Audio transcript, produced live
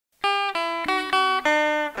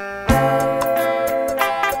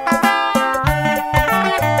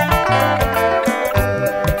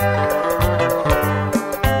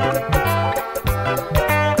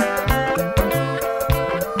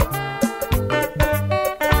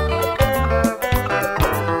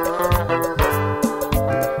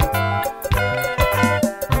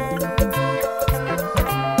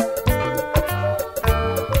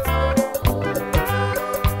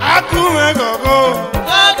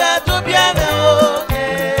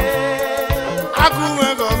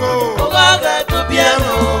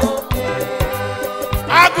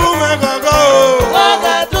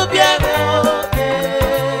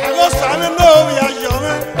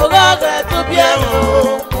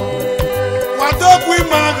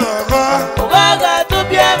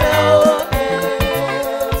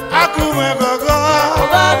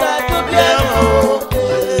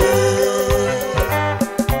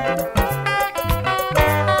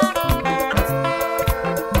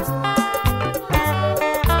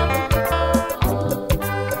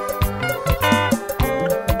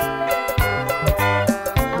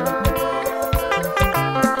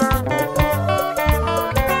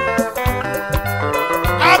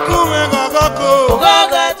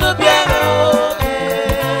Ogaga to piano.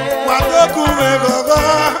 Wadoku me gogo.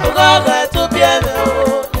 Ogaga to piano.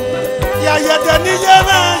 Ya deni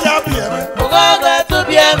yeme ya bieme. Ogaga to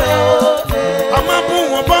piano. Amabu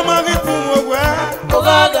won ba ma ri bu wo we.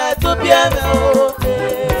 Ogaga to piano.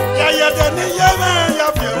 Ya deni yeme ya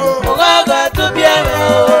bieme. Ogaga to piano.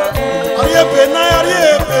 Aye pe na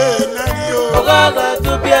yo. Ogaga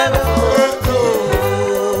to piano.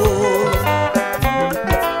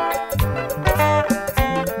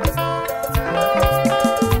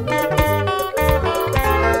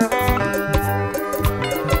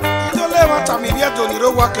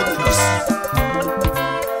 Work in this.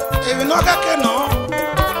 If you know that no,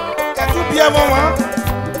 that to be a woman,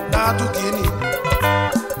 now to gain it.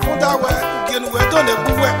 Put that way, again, we're done the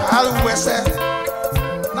book where I will say,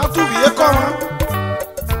 now to be a common.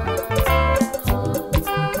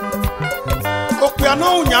 Opiano,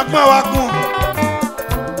 Yakma Wakum.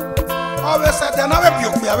 Always said, there never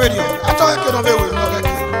be a radio. I thought I could have been with no get.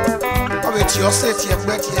 I bet your city, I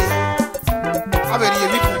bet you. I bet you.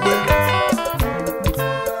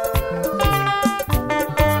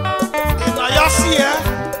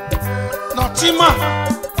 Notima,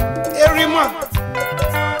 Erima,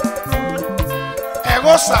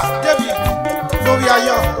 Egosa, David,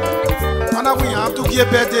 Noviayo, Mana we have to give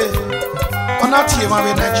birthday. On a team of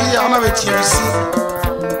Nigeria, on a TVC.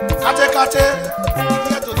 Kate,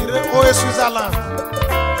 get to the OS Switzerland.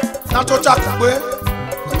 Not to chat away,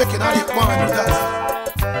 making a one and do that.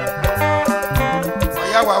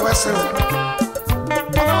 Ayawa Wessel.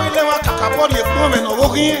 I know 11 Kakabody, a woman of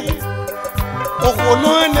walking. Oko no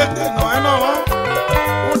ene no eno wa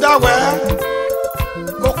uda we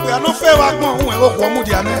oku ya no fe wa gbon ohun e oko mu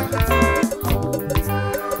dia na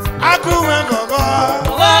aku we gogo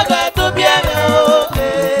ogaga to bieme o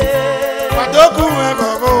adoku we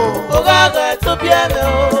gogo ogaga to bieme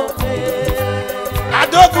o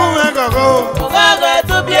adoku we gogo ogaga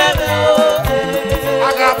to bieme o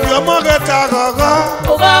agapi omo geta gogo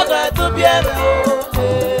ogaga to bieme o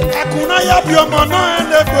kuna ya bi omo no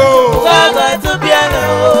ene go ogaga to piano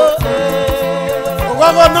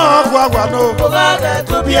ogaga no agwa no ogaga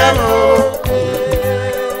to piano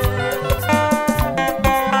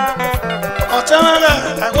otemere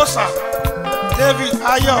egosa David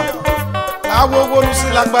Ayo awowo lu si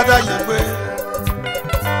lagbada yegbe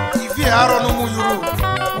ifi aro no mu yuru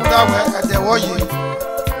mudawe edewo ye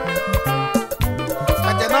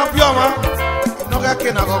adena bioma inoga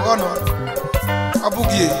ke na gogono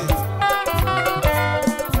abugie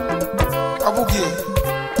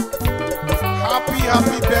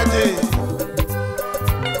happy birthday.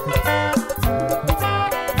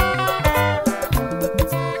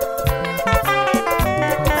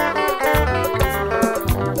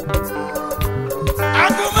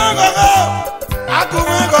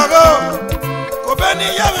 Akumagogo, Kobeni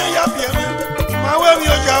yame yapieme, imawe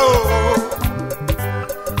miyoja o.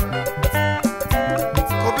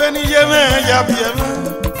 Kobeni yame yapieme,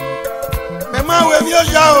 memawe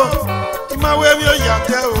miyoja o, imawe miyoja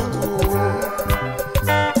te o.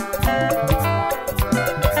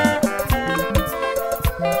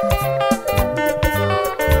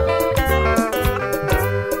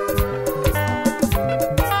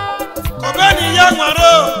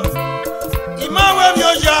 Imawe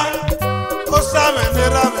mioja, osame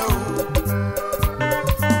nerame o.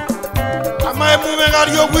 Ama emume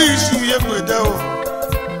gari ogwi isi yekwede o.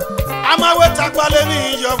 Ama wetagbale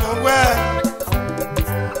ni yomwe.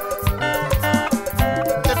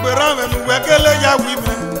 Ekberame nuwekele ya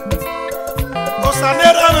wime.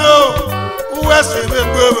 Osanerame o, uwe sebe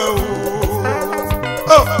gwewe o.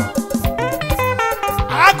 Oh,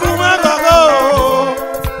 akume gogo o.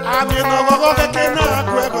 Ami no gogo keke na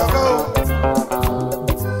akwe gogo.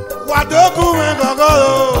 Wadoku me gogo.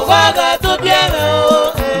 Ogaga to piano.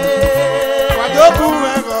 Wadoku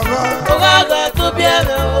me gogo. Ogaga to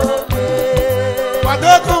piano.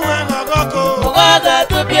 Wadoku me gogo. Ogaga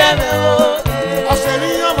to piano.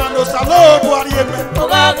 Oseriyo mano salo buarieme.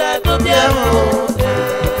 Ogaga to piano.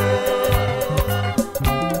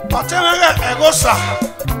 Otemere egosa.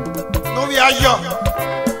 No vi ayo.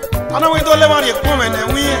 Ana we do le mari ekome na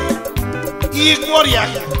wiye. Igboria.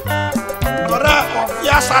 Ora of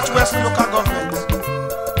ya Southwest local government.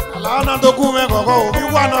 Alana dogume gogo obi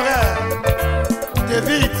wa no re.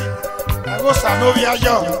 David egosa no vi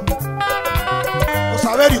ayo. O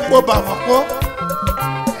saveri po ba mo po.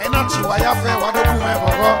 Ena ti wa ya fe wa dogume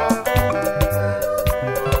gogo.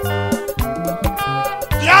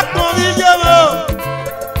 Ya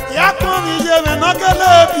ko vi jeme no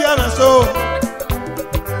kele biere so.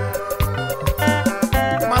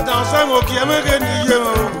 Madam Samo ki emege ni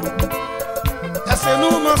yemo. Ese c'est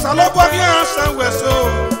nous, mais ça l'a pas bien sans wesso.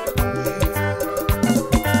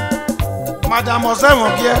 Madame Ozem, mon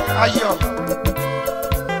bien, ailleurs.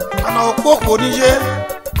 On a au coco, Niger,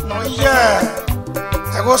 non, hier,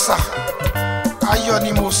 et ça, ailleurs,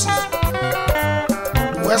 ni moussi.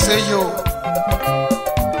 Ouais, c'est yo.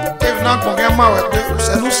 Et venant qu'on gagne,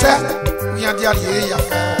 c'est nous, c'est, ou y a dit allié, y a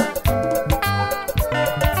fait.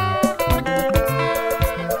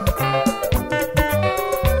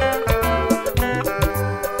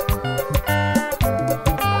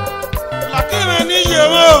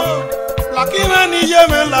 Lakina ni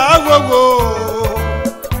yeme la gogo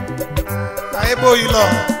na ebo ilo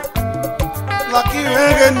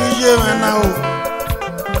lakina ni yeme na o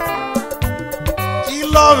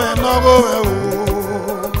ilo me no go me o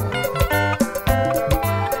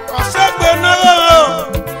osegbe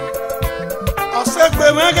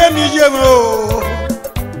me ni yeme o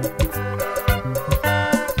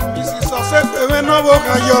Mrs. Osegbe me no go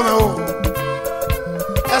ka yo me o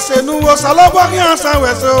ese nu wo salogbo ki an san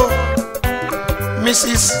weso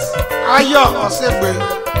Mrs. Ayo Osegbe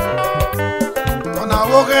on a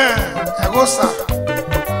wogen Egosa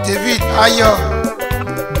David Ayo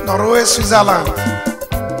Norway Switzerland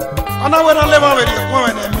on a wena lema with the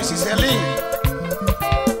woman Mrs. Eileen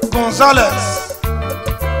Gonzalez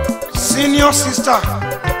senior sister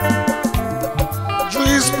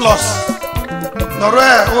Jewish Plus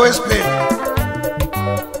Norway OSP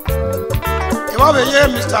Iwa be ye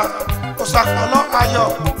Mr. Osadolor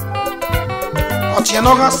Ayo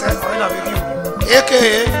Otienoga said,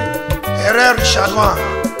 aka Ere Richardman,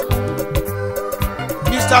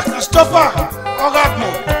 Mr. Christopher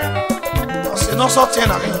Ogagmo, c'est non sorti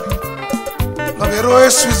en ami, dans le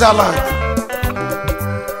Royal Switzerland.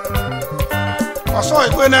 Parce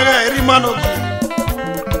que vous avez Rimanogi,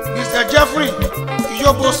 Mr. Jeffrey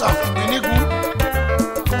Yobosa, Benigu,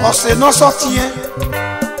 c'est non sorti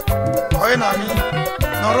en ami,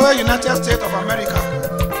 dans le Royal United States of America.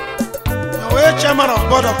 Chairman of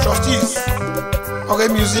Board of Trustees of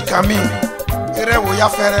Music and me, Ere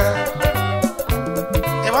Woyafere.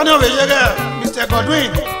 Evano Vejega, Mr.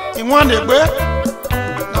 Godwin, in one day,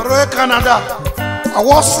 Norway, Canada. I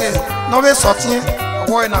was say, Nove Sorting, a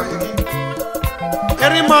war in a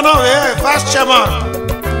every man of a vice chairman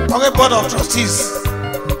of the Board of Trustees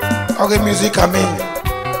of the Music and me,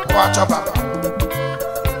 Watch Baba.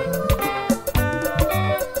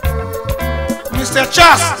 Mr.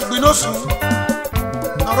 Charles Ibinosu.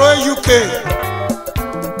 UK,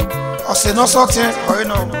 or c'est non sorti, or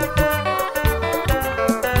non.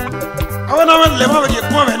 I want to let me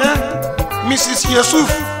get one, Mrs. Yusuf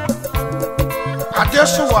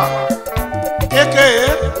Adesua, aka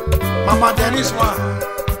Mama Dennis one,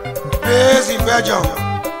 based in Belgium.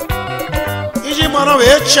 Iji Mano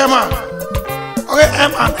chairman, okay,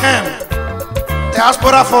 M&M,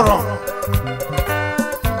 Diaspora Forum,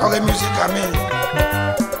 okay, music and me.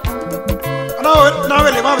 Now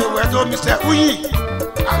we live with Mr. Uyi,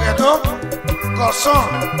 Agedo, Gorson,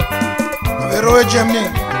 Vero Germany.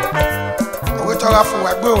 We talk for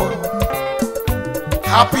Wagbo.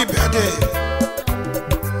 Happy birthday.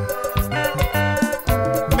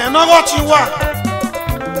 Men know what you want.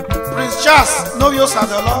 Prince Charles, no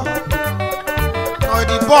Osadolor, or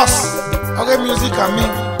the boss of the music and me.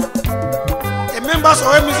 The members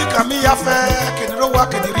of the music and me have can do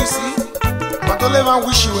work in the RC. I don't even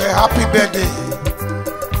wish you a happy birthday.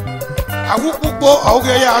 I will go out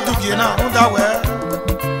here. I do get now. That way,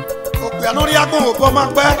 we are not here going to go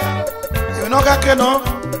back. You know that no.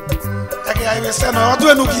 I will say no.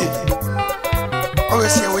 Do no good.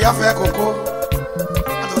 Always we have a coco.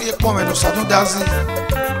 I don't hear comment. No, so do dancing.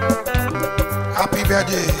 Happy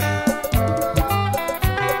birthday.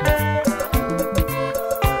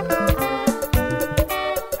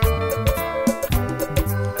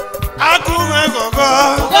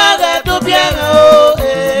 Ogaga tu bien o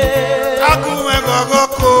Akume gogo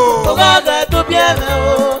ko Ogaga tu bien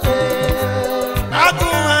o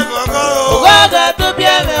Akume gogo Ogaga tu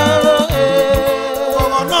bien o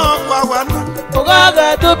Ogo no kwa wanu Ogaga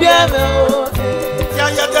tu bien o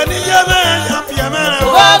Ya tani yeme ya pieme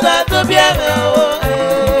Ogaga tu bien o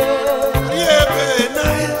Yebe na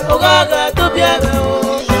Ogaga tu bien o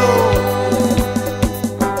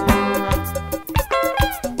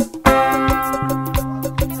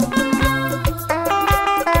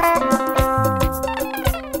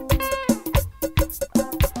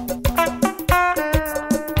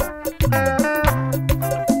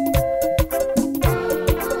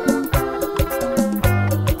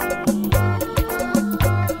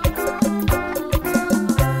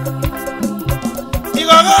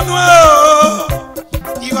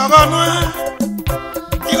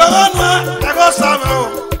igogonu ego same o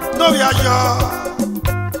no bi ayo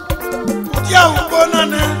udia ubona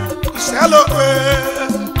ne iselo pe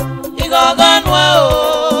igogonu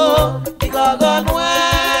o igogonu